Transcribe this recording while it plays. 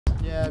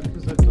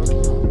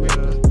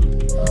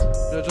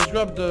just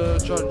grab the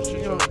charge.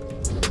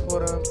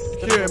 For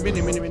Here,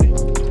 mini.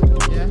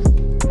 yeah.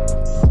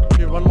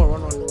 Here, one more.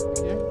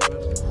 Yeah.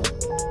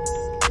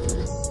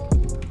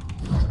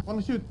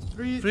 Wanna shoot?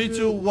 3,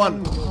 2,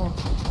 1. Oh.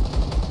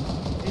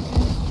 18.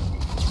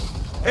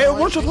 Hey,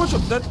 one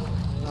shot, dead.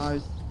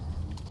 Nice.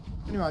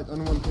 Anyway,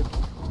 only one kill.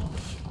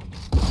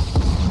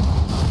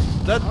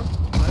 Dead.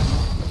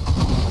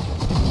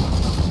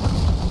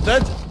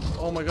 Dead.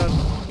 Oh my god.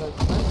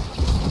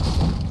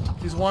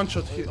 He's one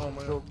shot. Oh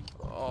my god.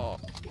 Oh.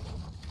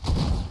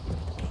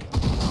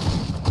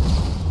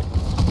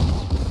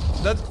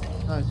 Dead.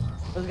 Nice.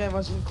 This guy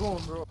was in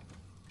cone, bro.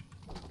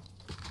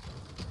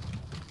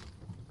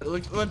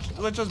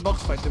 Let's just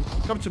box fight him.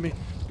 Come to me.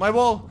 My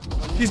wall.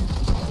 He's.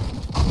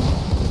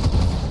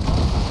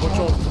 Watch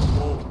out.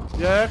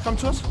 Yeah, come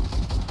to us.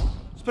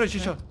 Spray,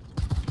 Chicha.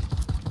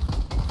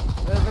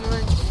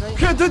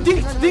 Okay,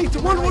 dink.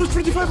 One,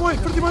 35 away.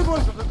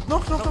 No.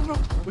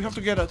 We have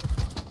to get it.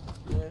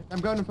 I'm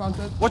going in front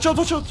of it. Watch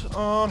out.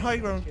 On high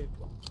ground.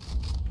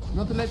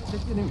 Not to let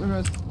him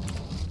rest.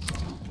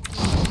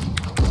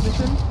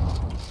 Listen.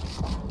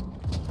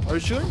 Are you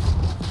shooting?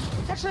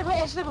 Nice,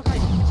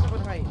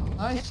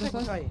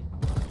 Nice.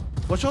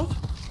 Watch out.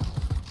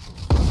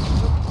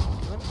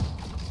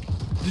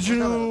 Did you...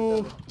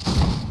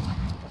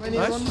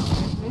 Nice.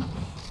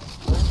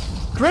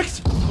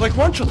 Correct! Like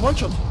one shot.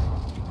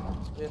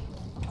 Yeah.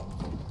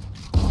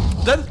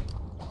 Dead.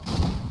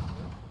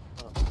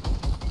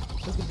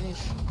 Let's get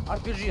finish.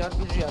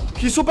 RPG.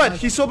 He's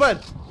so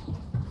bad.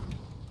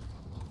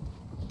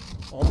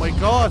 Oh my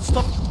god,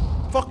 stop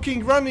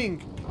fucking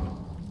running.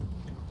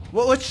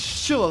 Well,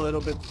 let's chill a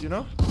little bit, you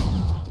know?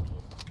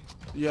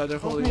 Yeah, they're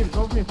holding.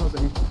 Go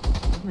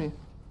with me.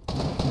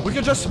 We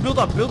can just build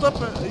up. You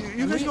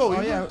guys go.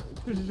 Oh yeah,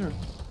 sure.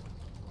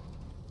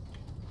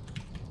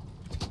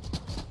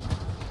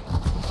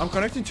 I'm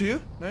connecting to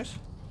you. Nice.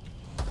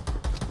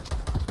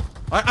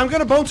 I'm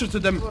gonna bouncer to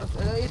them.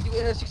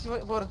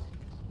 64.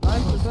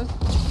 Nice.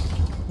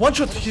 One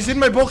shot. He's in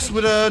my box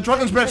with a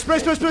dragon's breath. Spray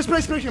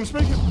him.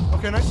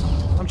 Okay, nice.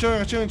 I'm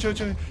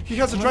chilling. He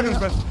has a dragon's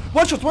breath.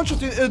 One shot.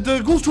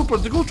 The ghoul trooper.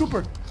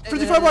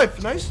 35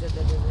 life. Nice.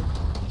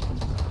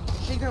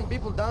 Shaking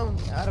people down.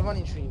 Are 1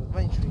 in 3.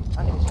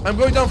 I'm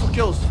going down for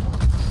kills.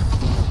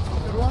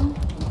 Good one.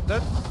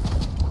 Dead.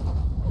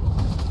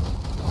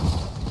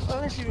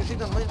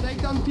 Take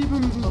down people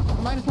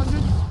minus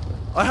 100.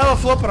 I have a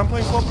flopper. I'm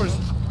playing floppers.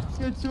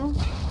 Skill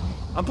 2.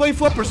 I'm playing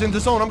floppers in the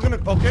zone. I'm gonna.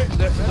 Okay,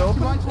 they're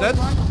open. Dead.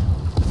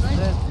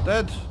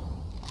 Dead.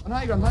 On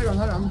high ground.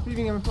 I'm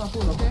feeding him a flat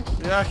pool, okay?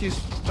 Yeah, he's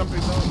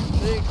jumping down.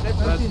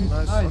 Dead.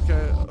 Nice.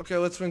 Okay,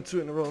 let's win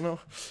 2 in a row. No,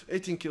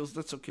 18 kills.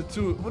 That's okay.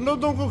 2. No,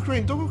 don't go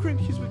crane.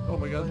 He's weak. Oh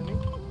my god.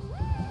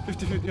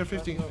 50. You're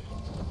 15.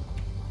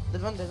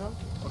 That one.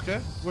 Okay.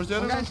 Where's the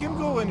other one? Can't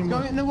go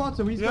anymore. He's going in the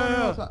water. He's going in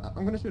the water.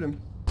 I'm gonna shoot him.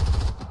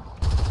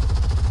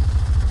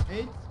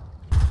 8.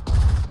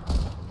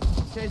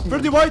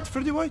 30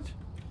 white.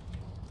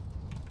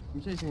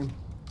 I'm chasing him.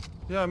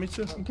 Yeah, me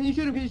too. Can you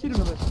shoot him?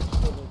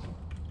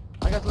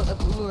 I got a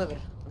blue lever.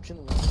 I'm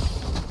chilling.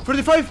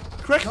 35.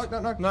 Correct.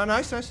 Knock. No,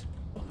 nice.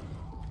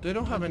 They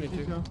don't have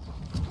anything.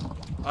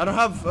 I don't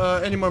have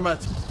any more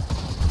mats.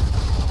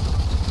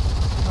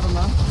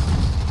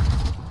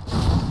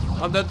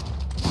 I'm dead.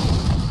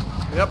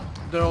 Yep,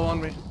 they're all on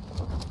me.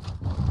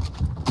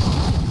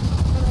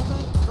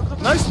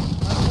 Nice.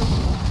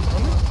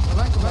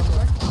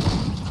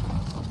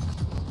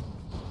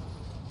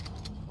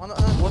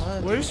 What?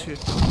 Where is he?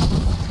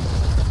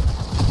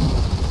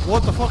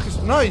 What the fuck is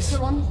nice?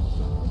 20.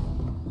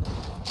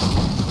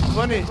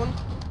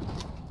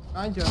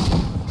 100.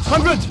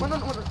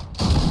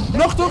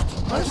 Nog.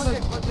 Nice.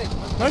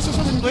 Nice.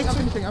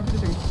 I'm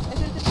finishing.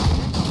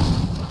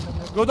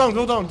 Go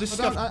down. This is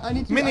I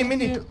need to,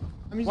 mini.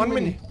 1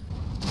 mini.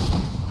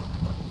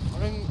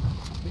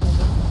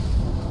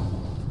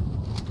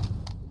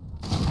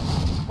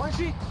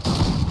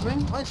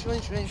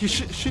 He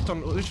shit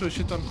on. Literally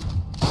shit on.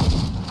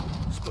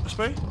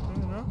 Spray?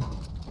 No.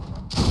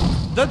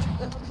 Dead?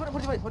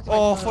 45.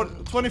 Oh,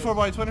 24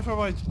 white.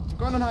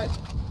 Going on high.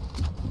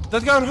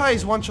 That guy on high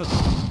is 1 shot.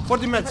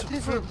 40 meds.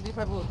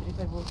 35 volt.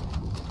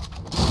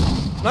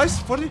 Nice,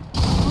 40.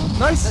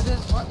 Nice.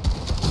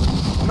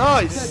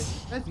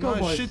 Nice. Let's go,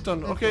 boys. Shit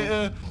on.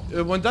 Okay,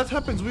 when that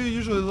happens, we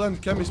usually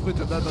land Cammy split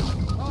at that.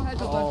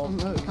 Oh,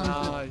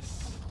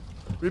 nice.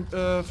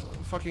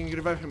 Fucking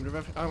revive him.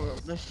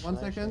 1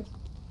 second.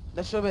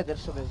 They're so bad.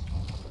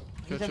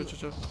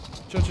 Chill.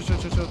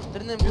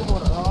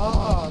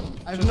 Oh,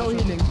 I have no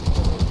healing.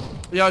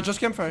 Yeah, just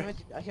campfire.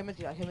 I can met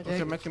you.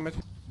 Okay, met him.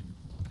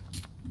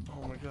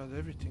 Oh my god,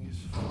 everything is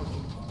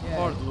fucking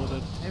hard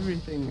loaded. Every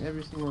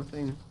single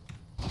thing.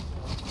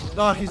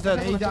 No, he's dead.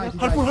 He died.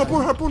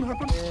 Harpoon.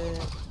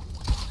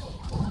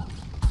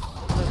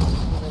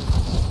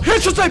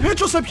 Headshot type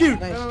here.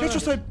 Nice.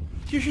 Headshot type.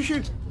 Here.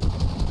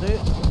 They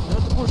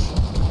have to push.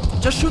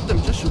 Just shoot them.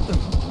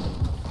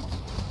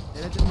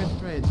 They let him get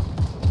straight.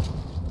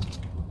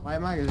 My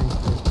magazine.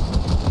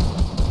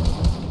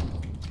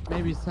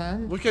 Maybe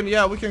sand? We can,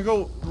 yeah, we can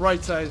go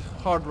right side,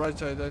 hard right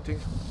side, I think.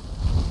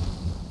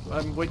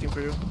 I'm waiting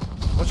for you.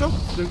 Watch out,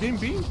 the game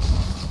B.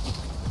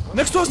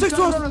 Next to us, next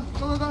to us! Go,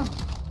 go, go!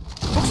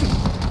 Box him!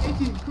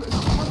 18!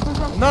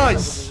 Come.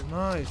 Nice!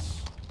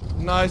 Nice!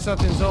 Nice,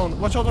 not in zone.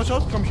 Watch out, watch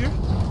out, come here.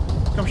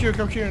 Come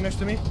here, next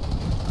to me.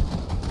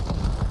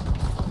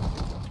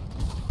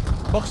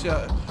 Box,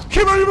 yeah.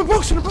 Come on, in the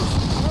box, in the box!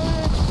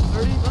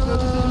 30,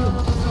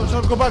 Watch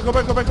out, go back. Go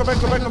back.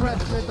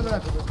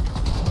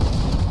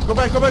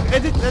 Go back,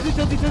 edit. Go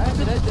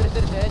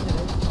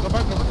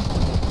back.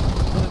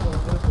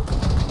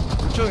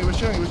 We're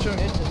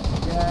chilling.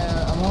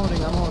 Yeah, I'm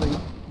holding.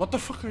 What the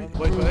fuck are you?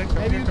 Wait,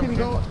 Maybe you can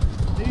go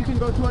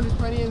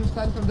 220 and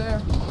stand from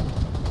there.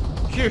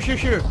 Here.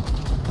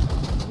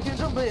 We can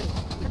jump in.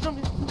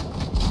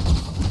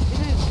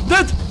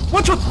 Dead!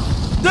 One shot!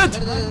 Dead!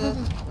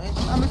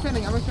 I'm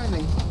extending.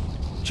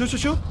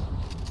 Chill.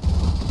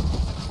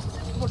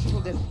 More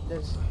people there.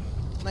 There's.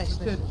 Nice.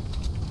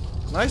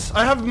 Nice,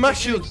 I have max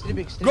shield. Three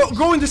bigs.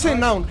 Go in the sand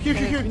now.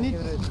 Here. We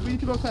need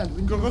to go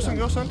sand. Go sand.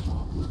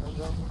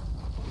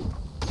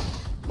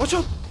 Watch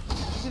out!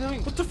 What's he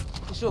doing? What the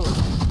f- Sure.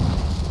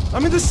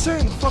 I'm in the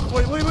sand. Fuck,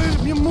 wait.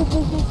 Move.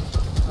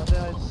 Got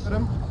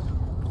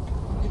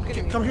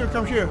him. Come here.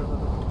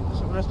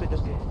 Just wait.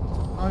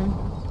 Fine.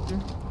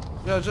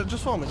 Yeah,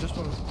 just follow me.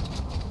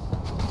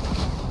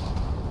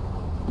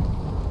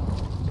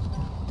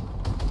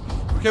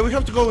 Okay, we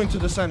have to go into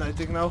the sand, I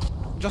think now.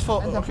 Just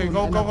follow. Okay, go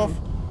off.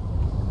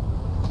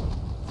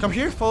 Come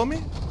here, follow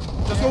me.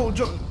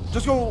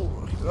 Just go.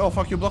 Oh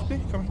fuck, you blocked me.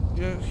 Come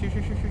here. Yeah,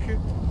 here.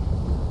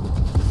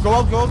 Go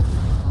out.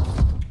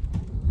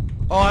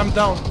 Oh, I'm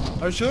down.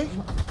 Are you chilling?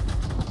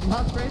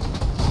 Not great.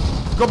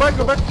 Go back.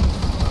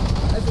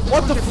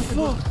 What the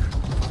fuck?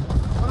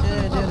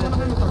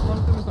 One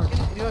of them is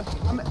dark.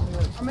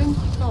 I'm in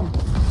storm.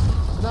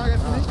 Now I got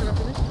finished.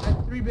 I had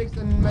 3 bigs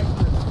and max.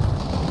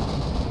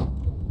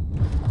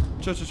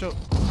 Chill.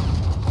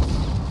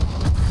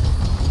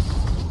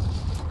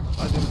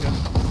 I didn't get it.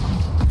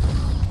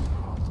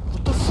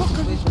 What the fuck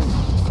are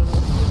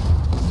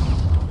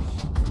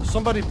you?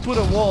 Somebody put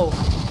a wall.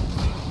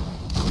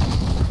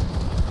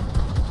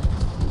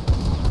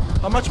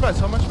 How much match?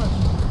 600.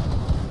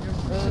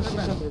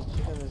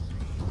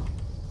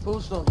 Full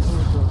stone. You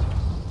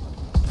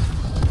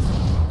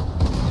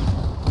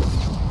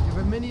have a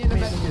mini and a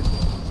medkit. If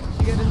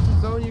you get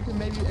into zone, you can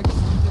maybe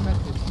execute the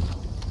medkit.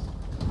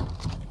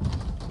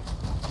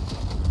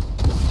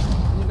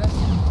 On your left.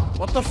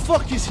 What the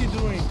fuck is he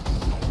doing?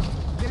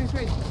 Getting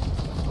straight.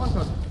 One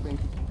shot, I think.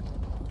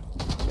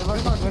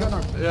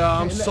 Yeah,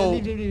 I'm so.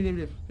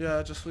 Leave.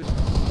 Yeah, just leave.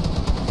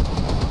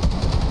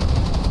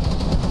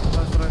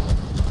 That's what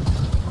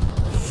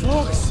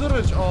fuck,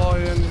 Surge! Oh,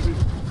 yeah.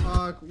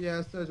 Fuck,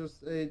 yeah, Surge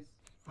was 8.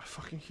 I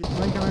fucking hit.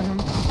 Coming.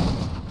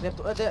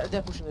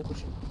 They're pushing.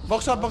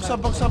 Box up. Okay. Yeah,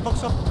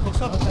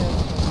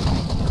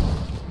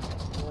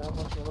 I'm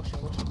watching.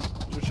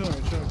 You're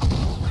chilling.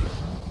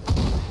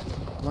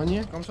 One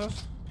here? Come to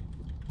us.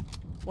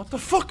 What the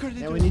fuck are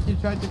they Yeah, we doing? need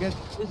to try to get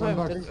one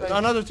box.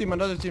 Another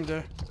team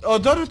there. Oh,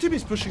 the other team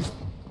is pushing.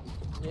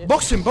 Yeah.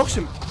 Box him. Box!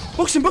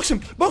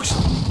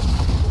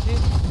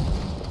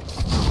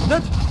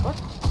 Dead! What?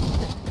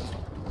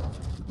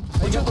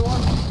 I got the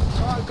one.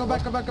 Oh, go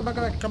back. Come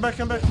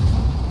back.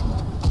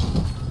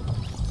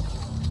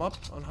 Up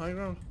on high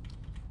ground.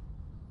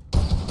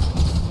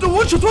 The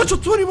one shot,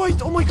 20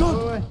 white! Oh my god!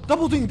 Go away.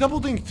 Double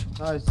dinked.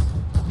 Nice.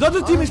 The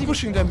other team is team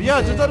pushing is- them.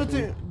 Yeah, the yeah, other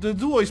team, the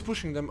duo is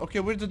pushing them. Okay,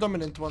 we're the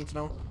dominant ones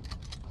now.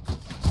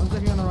 I'm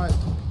checking on the right.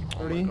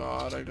 Oh my 30.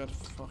 god, I got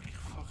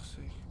fuck's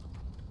sake.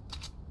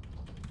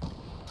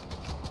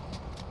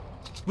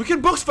 We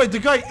can box fight the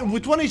guy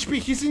with 1 HP.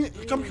 He's in.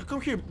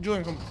 Come here,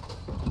 Julian. Come.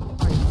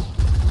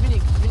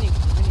 Winning.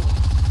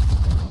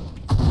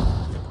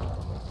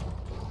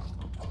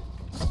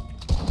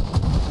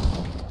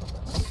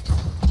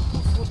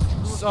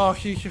 Oh,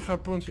 he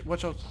harpooned.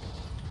 Watch out.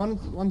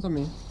 One's on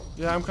me.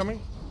 Yeah, I'm coming.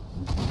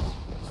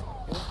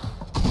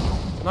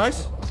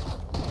 Nice.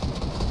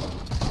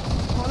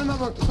 Call him.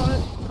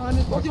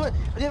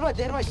 They're right.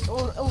 All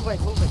right.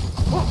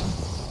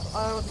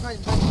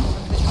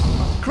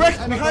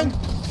 Behind.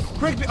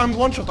 Crack behind. I'm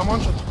one shot.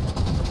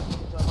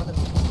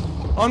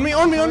 On me.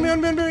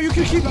 You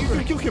can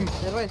kill him.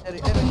 They're right.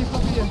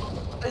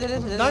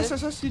 Nice.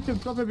 T2,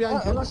 flopper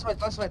behind you. Last fight.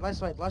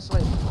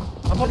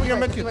 I'm popping a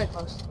medkit.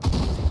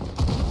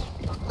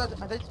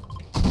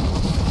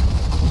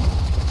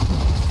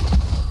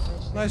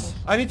 Nice.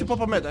 I need to pop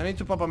a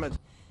med.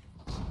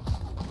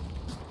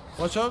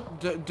 Watch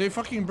out. They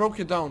fucking broke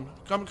it down.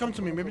 Come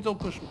to me. Maybe they'll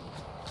push me.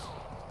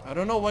 I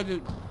don't know why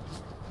they...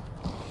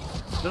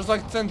 There's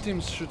like 10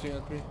 teams shooting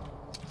at me.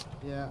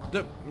 Yeah.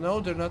 No,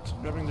 they're not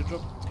grabbing the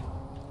drop.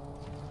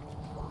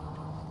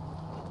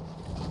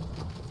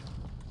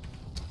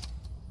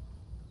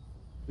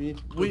 We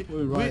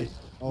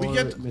We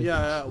get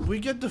we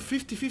get the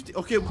 50-50.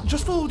 Okay,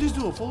 just follow this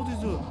duo.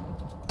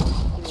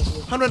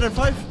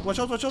 105. Watch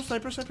out.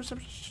 Sniper.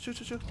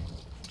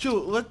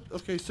 Chill.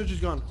 Okay, Surge is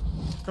gone.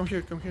 Come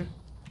here.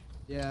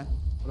 Yeah.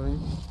 Following.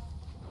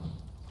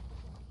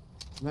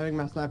 I'm having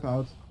my sniper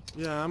out.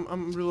 Yeah,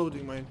 I'm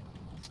reloading mine.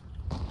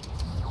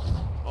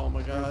 Oh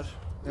my god.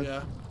 Yes.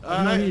 Yeah.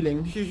 No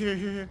healing.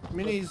 Here.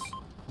 Minis.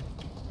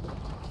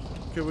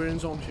 Okay, we're in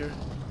zone here.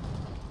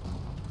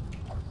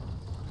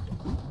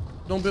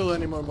 Don't build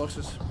any more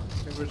boxes. I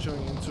think we're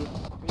chilling in two.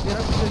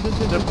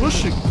 They're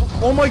pushing.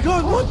 Oh my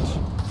god, what?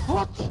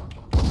 What?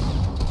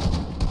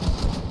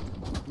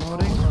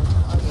 Loading.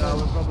 Yeah,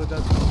 we're probably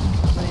dead.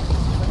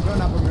 I'm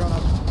going up.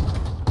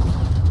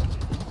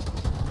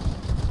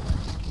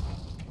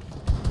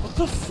 What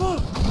the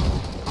fuck?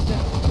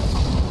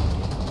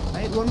 I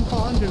hit 1 for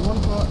 100,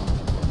 1 for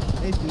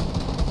 80.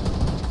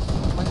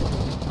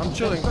 I'm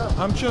chilling. Me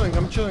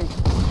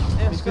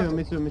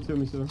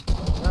too.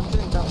 I'm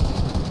chilling down.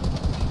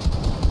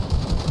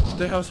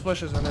 They have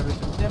splashes and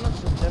everything. They're not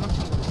shooting.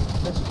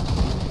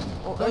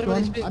 Oh, Knocked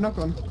everybody's one. big. I knocked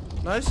one.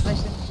 Nice.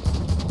 Nice.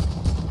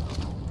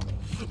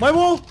 My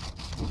wall!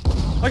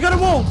 I got a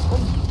wall!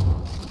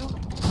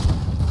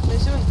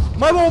 Nice one.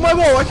 My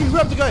wall! I can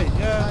grab the guy.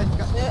 Yeah.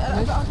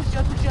 Yeah, I'll put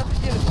you.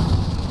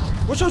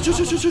 Watch out!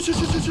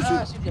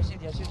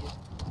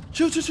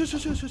 Shoot!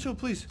 Chill,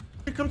 please.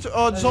 Here, come to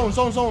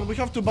zone. We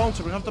have to bounce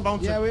it.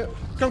 Yeah, we...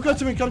 Come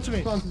to me.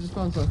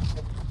 Sponsor.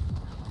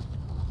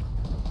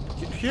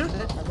 Here?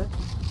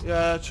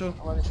 Yeah, chill.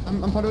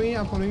 I'm following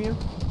you.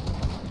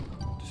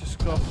 This is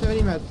tough.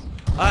 70 meds.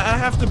 I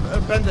have to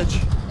bandage.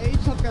 8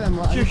 shotgun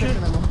ammo. Here.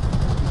 Shotgun ammo.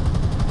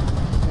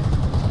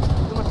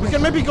 We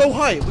can maybe go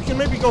high.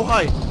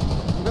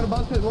 I'm gonna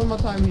bounce it one more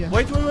time here.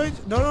 Wait.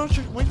 No.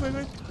 Wait.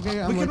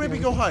 Okay, We can maybe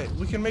go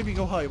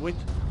high. Wait.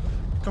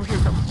 Come here.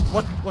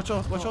 What? Watch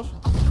out. Are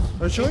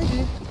you showing?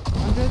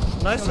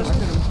 100. Nice. Back to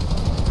them.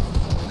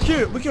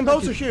 Here, we can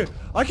bounce it here.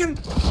 I can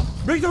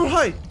break down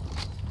high.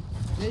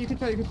 Yeah, you can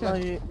try. No,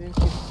 you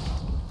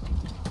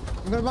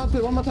I'm gonna bounce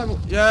it one more time.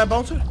 Yeah,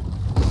 bounce it.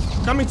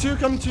 Coming to you.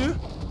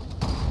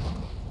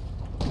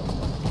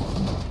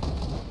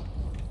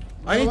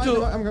 I need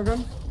to. I'm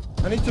going.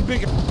 I need to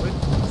pick it. Wait.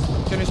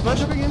 Can you splash?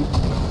 Jumping in.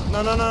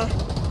 No.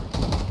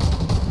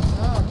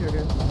 Ah,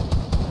 okay.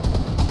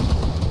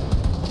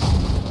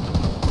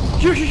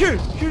 Here.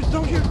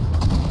 Down here.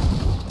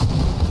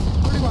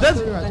 Dead.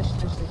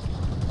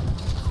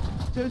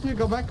 Seriously,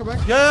 go back.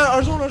 Yeah,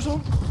 our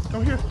zone.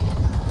 Come here.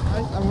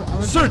 Nice.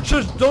 I'm Search.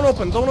 Don't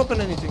open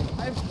anything.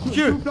 I have two,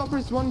 Here. 2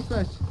 floppers, 1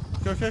 splash.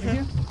 Okay.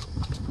 Here.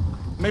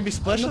 Maybe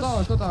splashes?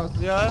 Not ours.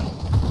 Yeah.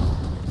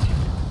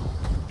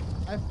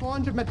 I have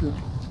 400 metal.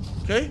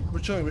 Okay, we're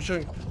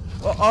chilling.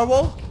 Our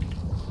wall.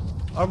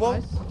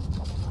 Nice.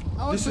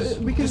 This is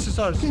we can, this is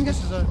ours. we can get,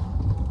 This is ours.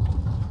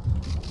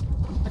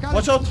 I got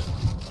Watch it. out.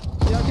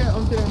 Yeah, okay,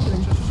 I'm killing.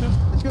 Shoot.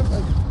 Let's go.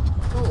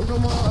 Go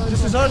more.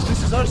 This is ours.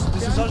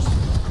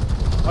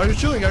 Are you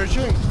chilling? No,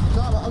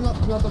 I'm not.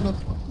 I'm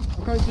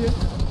coming to you.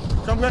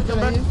 Come back.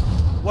 Here.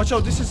 Watch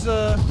out. This is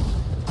 4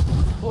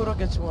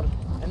 rockets more.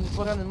 And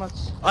 400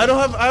 mats. I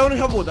only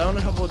have wood now.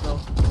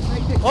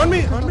 Take. On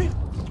me.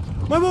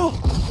 My wall.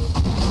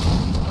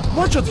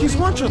 One shot. He's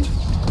one shot.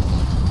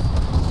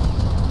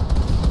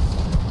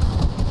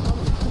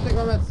 Take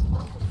my meds.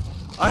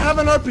 I have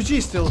an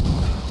RPG still.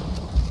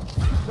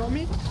 Show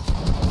me.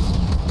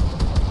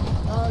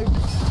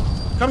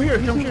 Come here.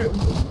 Come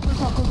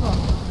far.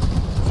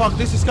 Fuck,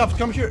 this is scuffed.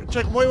 Come here.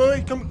 Check.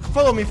 Wait. Come.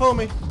 Follow me. Come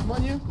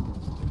on, you.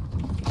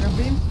 I have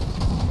beam.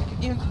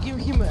 Give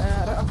him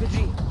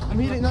RPG. I'm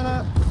healing. No.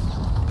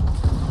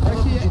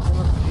 Actually,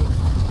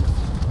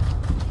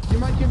 you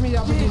might give me the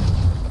RPG.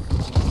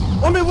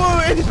 On me. Whoa.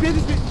 Edit me.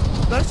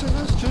 Nice.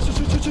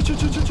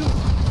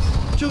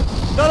 Chill.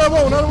 Not a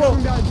wall.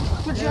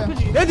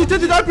 RPG. Edit.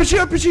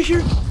 RPG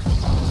here.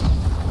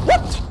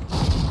 What?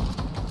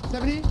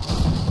 70.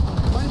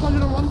 Minus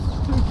 101.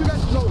 Two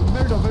guys low.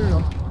 Very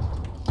low.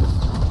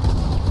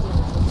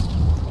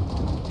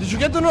 Did you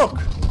get the knock?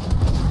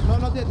 No,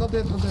 not yet.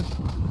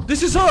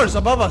 This is ours,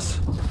 above us.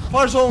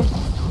 Far zone.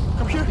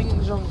 Come here.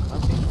 Ping zone.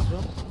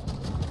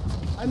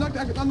 I knocked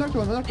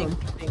one. Ping.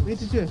 We need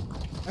to chill.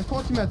 I have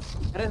 40 meds.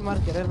 Red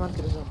marker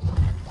zone.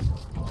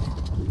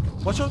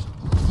 Watch out.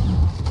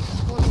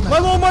 40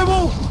 meds. My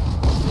wall.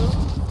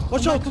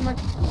 Watch out. Come back.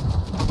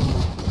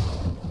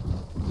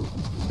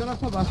 Don't have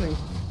top, I think.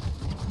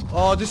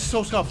 Oh, this is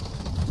so scuffed.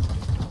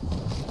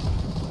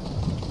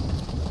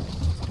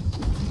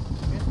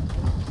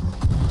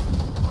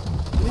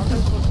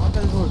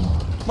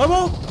 My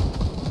wall.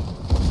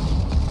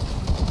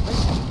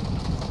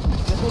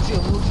 Okay,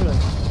 I'm check.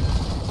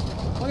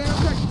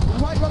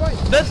 Right.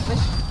 Dead.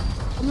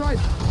 On the right.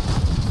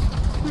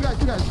 Two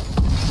guys.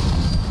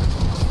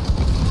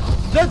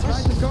 Dead.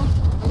 Right, let's go.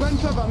 I'm going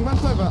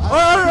further.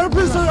 Our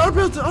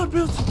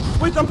build.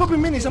 Wait, I'm popping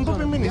minis. I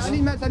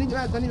need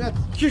meds.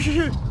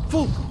 Here.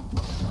 Full.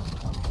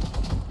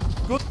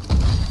 Good.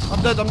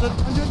 I'm dead. 100.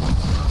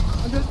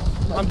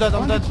 I'm dead.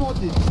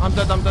 140. I'm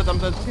dead.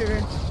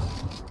 Okay.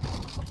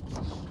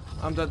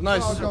 I'm dead.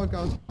 Nice. Go.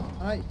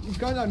 Alright, he's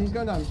going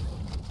down.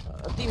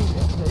 Team.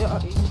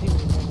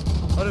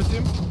 Other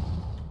team.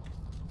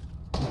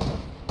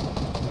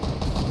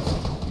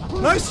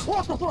 Nice.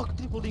 What the fuck?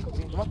 Triple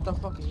decoupling. What the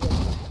fuck is that?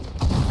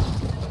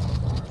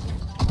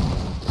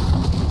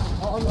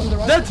 On on the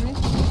right. Dead. With me.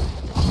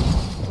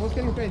 I was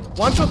getting paid.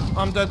 One shot.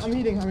 I'm dead. I'm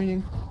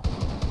healing.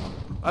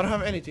 I don't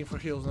have anything for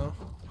heals now.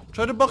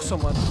 Try to box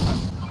someone.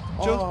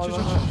 Chill.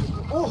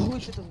 Oh, who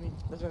shot at me?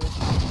 That's right.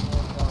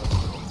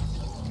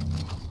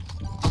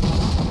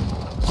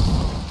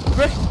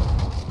 Quick.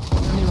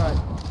 Only right.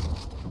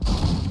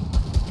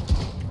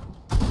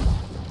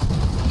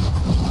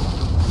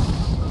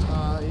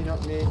 You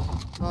knocked me.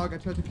 Oh, I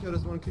tried to kill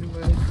this one, couldn't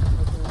wait.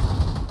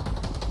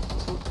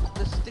 So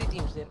there's 3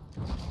 teams there.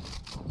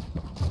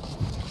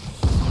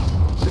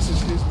 This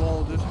is his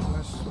wall, dude.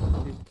 Nice.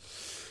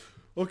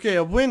 Okay,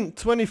 a win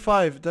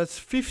 25. That's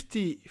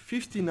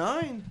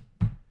 59.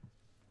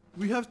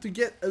 We have to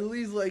get at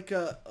least like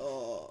a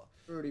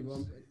 30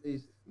 bombs at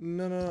least.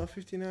 no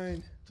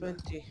 59.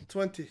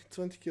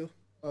 20 kill.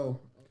 Oh,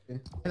 okay.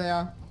 Here they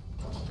are.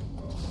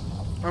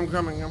 I'm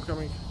coming.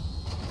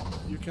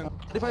 You can.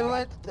 35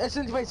 light.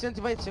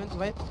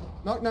 75.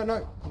 Knock.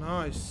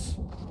 Nice.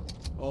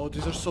 Oh,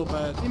 these are so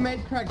bad.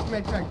 Teammate cracked.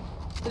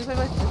 35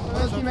 light.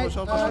 Other teammate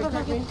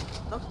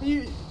cracked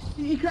me.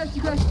 He crashed.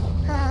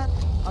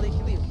 I'll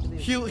kill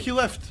you. He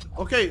left.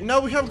 Okay, now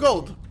we have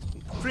gold.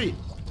 3.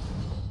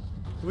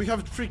 We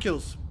have 3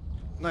 kills.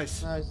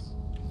 Nice.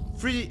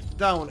 3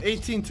 down.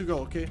 18 to go.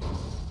 Okay.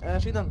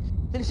 Shakedown.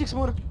 26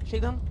 more.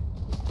 Shakedown.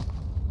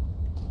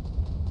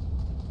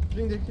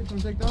 Bring the kid from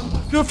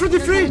takedown. You're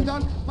 33.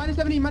 Down. Minus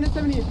 70. Get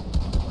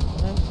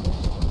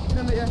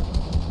on it, yeah.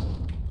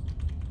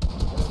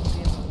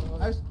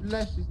 I was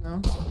lashes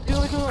now.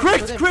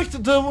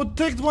 Cracked. The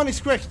tagged one is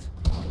cracked.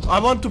 I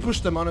want to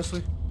push them,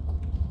 honestly.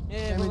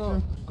 Yeah, me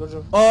too. Good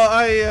job.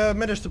 I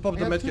managed to pop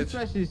the I have 2 medkit.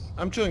 flashes.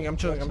 I'm chilling.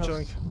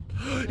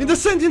 In the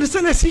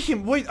sand, I see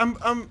him. Wait, I'm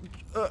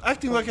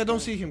acting like I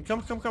don't see him.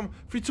 Come.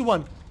 3, 2,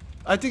 1.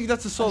 I think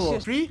that's a solo.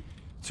 3,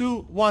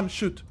 2, 1,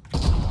 shoot.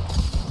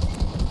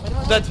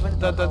 Dead.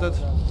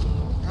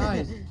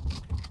 Nice.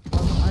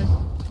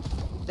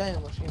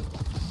 Dynamo machine.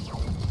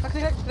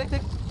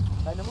 Crack.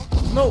 Dynamo.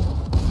 No.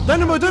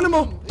 Dynamo.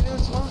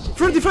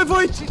 35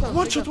 white.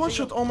 One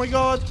shot. Oh my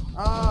god.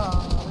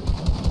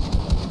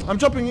 I'm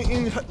jumping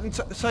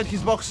inside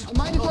his box.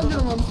 Minus 100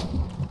 on him.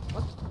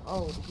 What?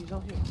 Oh, he's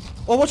not here.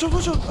 Oh, watch out.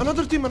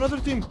 Another team. Are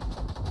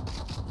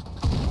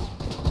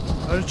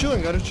you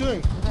chilling?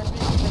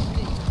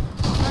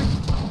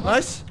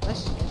 Nice.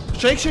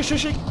 Shake.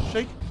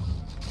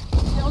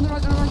 Yeah, on the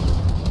right.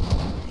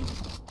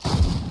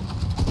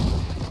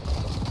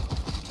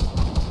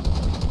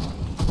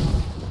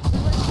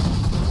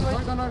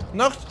 Right.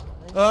 Knocked.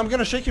 I'm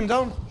gonna shake him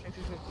down.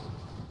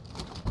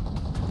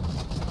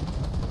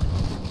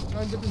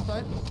 Going different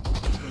side.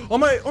 On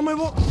my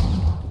wall.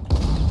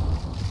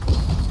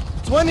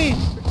 20.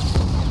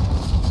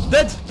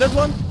 Dead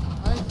one.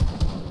 Nice.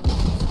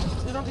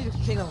 You don't need to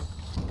shake down.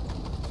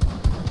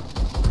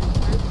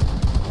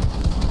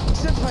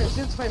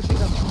 75 shake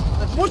down.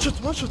 One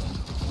shot.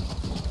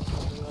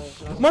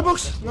 My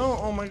box. No.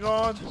 Oh my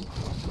god.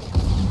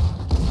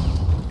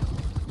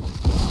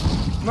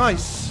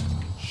 Nice.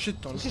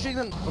 Shit ton.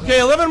 Okay,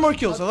 11 more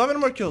kills.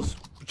 We're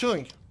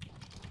chilling.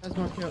 That's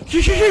more kill.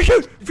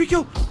 Here. Free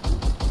kill.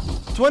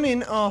 20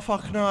 in. Oh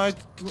fuck, no, I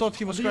thought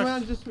he was Do you cracked.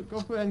 wanna just go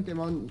for endgame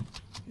on?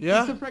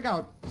 Yeah? Still frag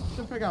out.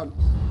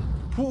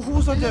 Who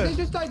was that there? They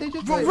just died.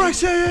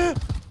 Rex, yeah.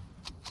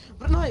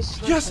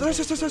 Nice. Yes, nice.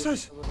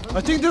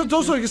 I think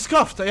those are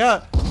scuffed,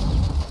 yeah.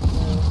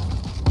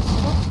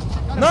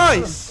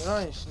 Nice.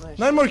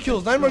 9 more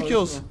kills.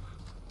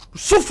 We're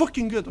so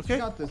fucking good, okay? We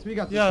got this.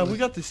 Yeah, we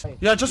got this.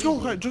 Yeah, just go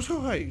high.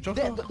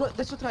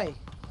 Let's go try.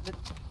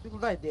 People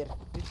died there.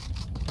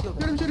 Kill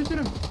them. Shoot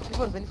him.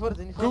 24.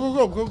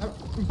 Go.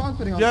 I'm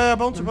bouncing on. Yeah,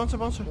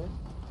 bouncer.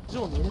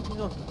 Zone.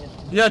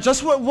 Yeah,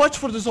 just watch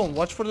for the zone.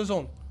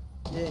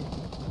 Yeah.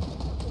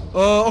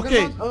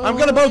 Okay. I'm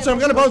gonna bounce.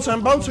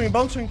 I'm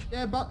bouncing.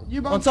 Yeah, but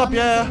you bounce. On top,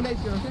 yeah.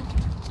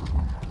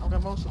 I'm gonna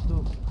mouse it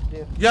too.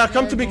 There. Yeah,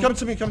 come to me,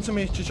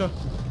 Chicha.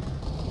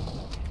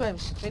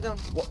 Times. Stay down.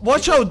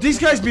 Watch out, these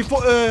guys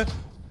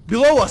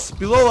below us.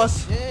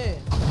 Yeah.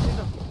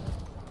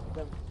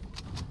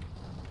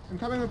 I'm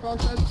coming with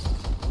bounce head.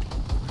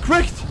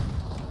 Cracked.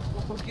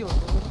 One kills.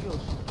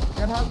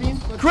 Got half beam.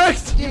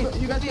 Cracked.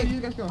 You guys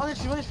go. One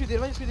HP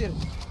there.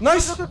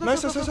 Nice.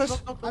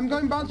 I'm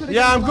going bounce.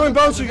 Yeah, I'm going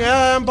bouncing.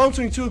 Yeah, I'm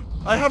bouncing too.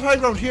 I have high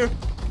ground here.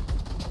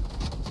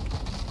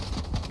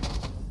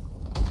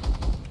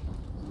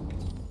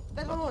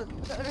 That's one.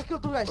 I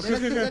killed 2 guys.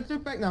 Okay. Let's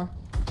look back now.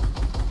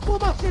 Full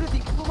max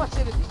everything.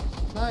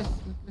 Nice.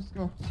 Let's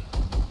go.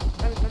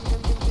 Come.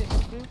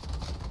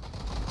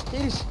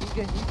 Here is. UK.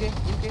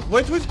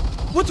 Wait.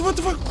 What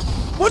the fuck?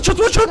 Watch out,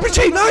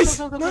 RPG. Nice,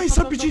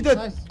 RPG dead.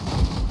 Nice.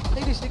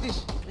 Take this.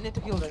 We need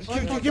to kill them.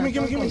 Give me.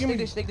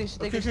 Take this.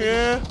 Okay,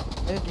 yeah.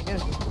 Everything.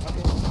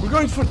 Okay. We're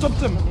going for top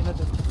them.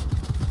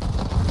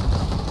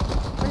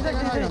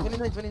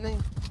 29.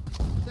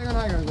 Second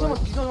high ground. No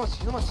much.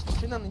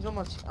 No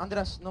much.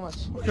 Andreas, no much.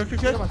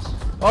 Okay. No much.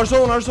 Our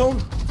zone.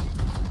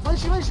 One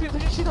HP.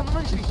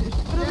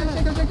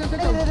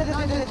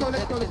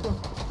 Let's go.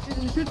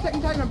 You shoot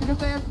second high ground because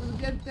they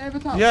have a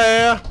top.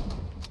 Yeah.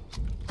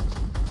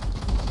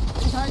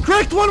 Nice.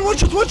 Cracked one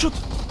shot, one shot.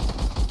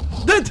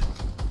 Dead.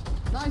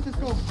 Nice, let's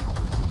go.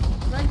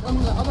 Right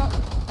on the other.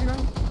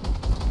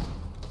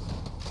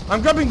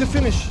 I'm grabbing the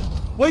finish.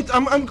 Wait,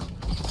 I'm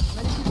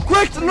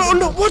cracked. No,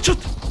 one shot.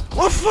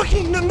 Oh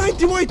fucking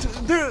 90 white.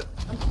 There.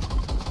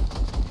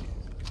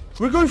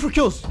 We're going for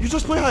kills. You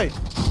just play high.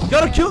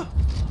 Got a kill.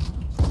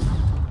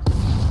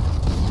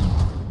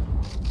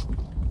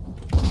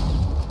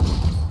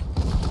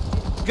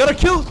 Got a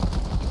kill.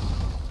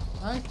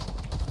 Nice.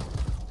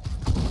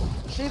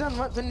 Shade on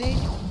what? The nade.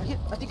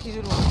 I think he's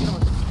in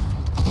one.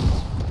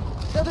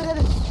 Dead.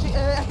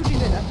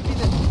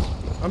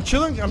 I'm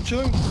chilling.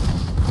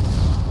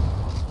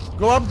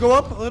 Go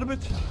up a little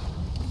bit.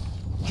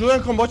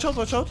 Julian, come, watch out.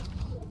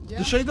 Yeah.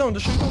 The shade down.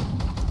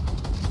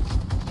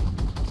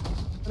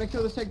 Gonna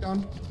kill this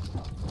takedown.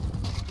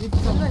 Need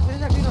Very some. nice.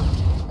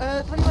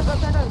 21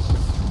 down.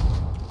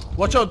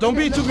 Watch out, don't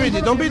be too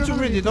greedy. Don't be too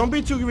greedy.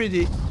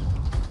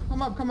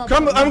 Come up.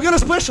 Come, I'm gonna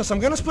splash us.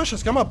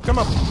 Come up.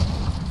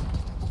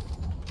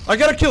 I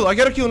got a kill,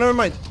 never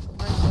mind.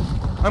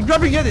 I'm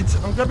grabbing edit.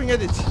 Shade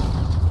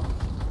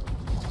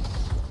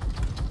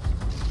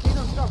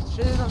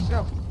on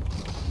stop.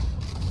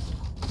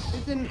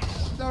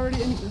 It's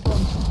already in this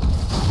one.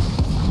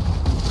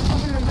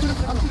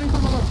 I'm shooting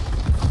from above.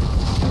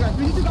 Okay, guys,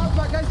 we need to go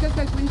back, guys,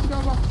 we need to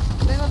go back.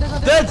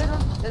 Dead.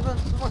 Dead one.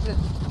 Two more dead.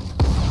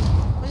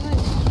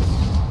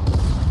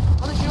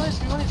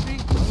 One HP.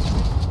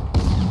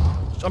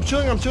 I'm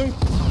chilling.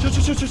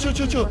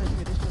 Chill.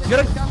 Get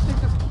it.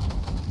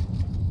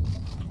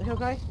 Is he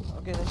okay?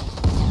 Okay, nice.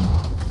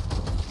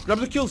 Grab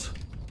the kills.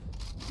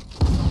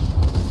 I'm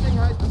staying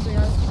high.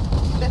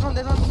 Dead one.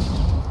 Nice.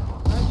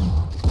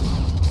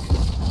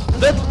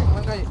 Dead.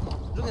 One guy.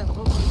 Julian,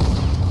 go.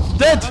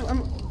 Dead.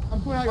 I'm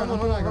full high gun.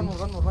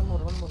 One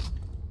more.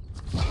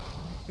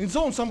 In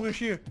zone somewhere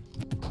here.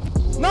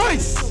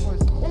 Nice.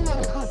 Oh my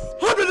god.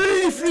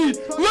 183.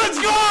 Let's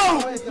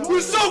go.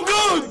 We're so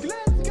good.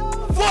 Let's go!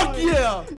 Fuck yeah.